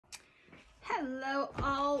Hello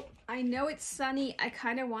all. I know it's sunny. I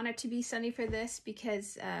kind of want it to be sunny for this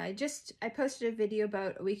because I posted a video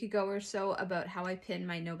about a week ago or so about how I pin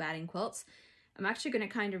my no batting quilts. I'm actually going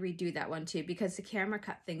to kind of redo that one too because the camera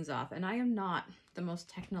cut things off and I am not the most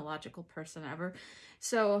technological person ever.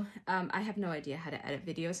 So I have no idea how to edit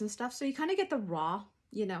videos and stuff. So you kind of get the raw,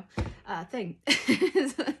 thing.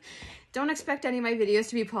 Don't expect any of my videos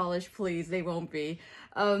to be polished, please. They won't be.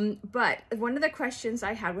 But one of the questions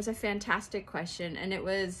I had was a fantastic question, and it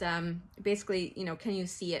was basically, can you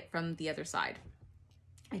see it from the other side?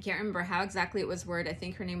 I can't remember how exactly it was worded. I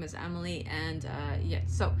think her name was Emily, and yeah,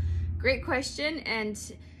 so great question. And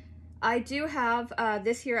I do have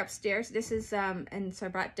this here upstairs. This is, and so I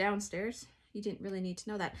brought downstairs. You didn't really need to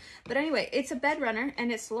know that. But anyway, it's a bed runner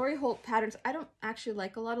and it's Lori Holt patterns. I don't actually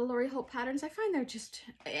like a lot of Lori Holt patterns. I find they're just,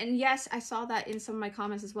 and yes, I saw that in some of my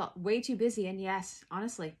comments as well. Way too busy. And yes,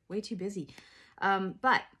 honestly, way too busy.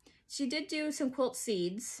 But she did do some quilt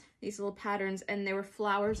seeds, these little patterns, and they were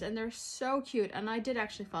flowers and they're so cute. And I did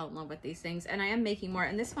actually fall in love with these things and I am making more.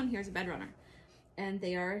 And this one here is a bed runner and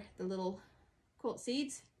they are the little quilt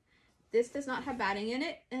seeds. This does not have batting in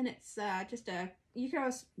it and it's just a, you could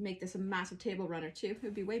always make this a massive table runner too. It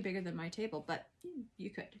would be way bigger than my table, but you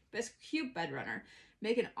could. This cute bed runner,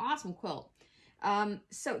 make an awesome quilt.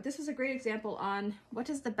 So this is a great example on what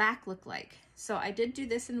does the back look like. So I did do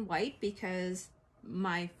this in white because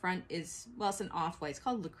my front is, well, it's an off-white. It's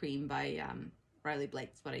called La Cream by Riley Blake.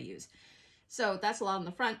 That's what I use. So that's a lot on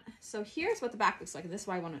the front. So here's what the back looks like. And this is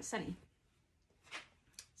why I want it sunny.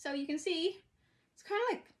 So you can see it's kind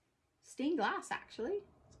of like stained glass, actually.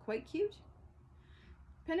 It's quite cute.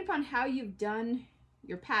 Depending upon how you've done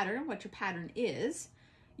your pattern, what your pattern is,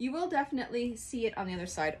 you will definitely see it on the other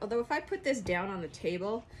side. Although if I put this down on the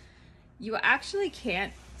table, you actually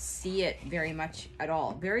can't see it very much at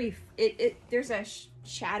all. There's a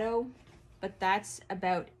shadow, but that's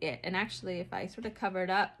about it. And actually, if I sort of cover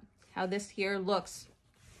it up, how this here looks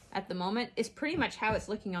at the moment is pretty much how it's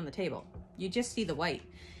looking on the table. You just see the white.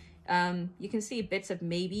 You can see bits of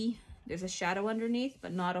maybe there's a shadow underneath,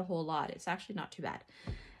 but not a whole lot. It's actually not too bad.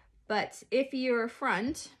 But if your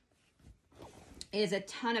front is a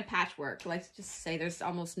ton of patchwork, let's just say there's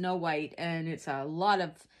almost no white and it's a lot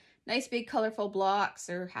of nice big colorful blocks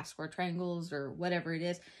or half square triangles or whatever it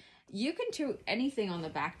is, you can do anything on the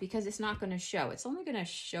back because it's not going to show. It's only going to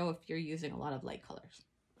show if you're using a lot of light colors.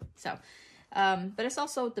 So, but it's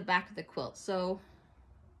also the back of the quilt. So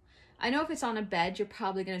I know if it's on a bed, you're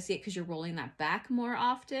probably going to see it because you're rolling that back more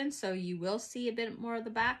often. So you will see a bit more of the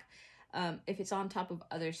back. If it's on top of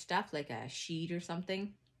other stuff like a sheet or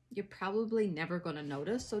something, you're probably never going to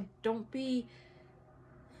notice. So don't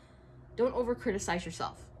over criticize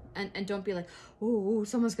yourself and don't be like, oh,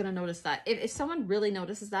 someone's going to notice that. If someone really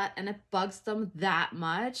notices that and it bugs them that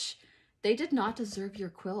much, they did not deserve your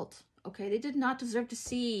quilt. Okay, they did not deserve to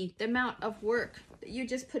see the amount of work that you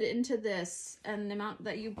just put into this and the amount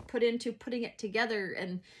that you put into putting it together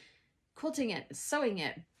and quilting it, sewing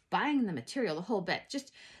it, buying the material, the whole bit.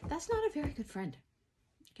 Just, that's not a very good friend.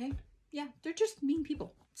 Okay? Yeah, they're just mean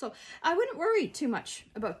people. So I wouldn't worry too much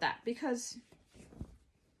about that because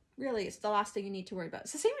really it's the last thing you need to worry about.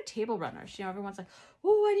 It's the same with table runners. Everyone's like,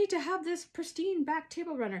 oh, I need to have this pristine back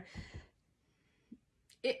table runner.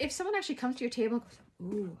 If someone actually comes to your table and goes,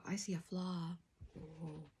 ooh, I see a flaw.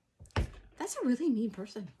 Ooh. That's a really mean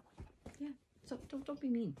person. Yeah, so don't be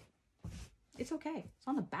mean. It's okay. It's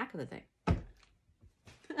on the back of the thing.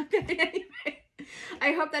 Okay, anyway.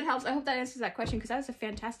 I hope that helps. I hope that answers that question because that was a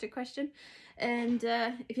fantastic question. And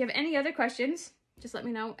if you have any other questions, just let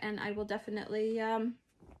me know and I will definitely go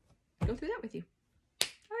through that with you.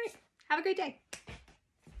 All right. Have a great day.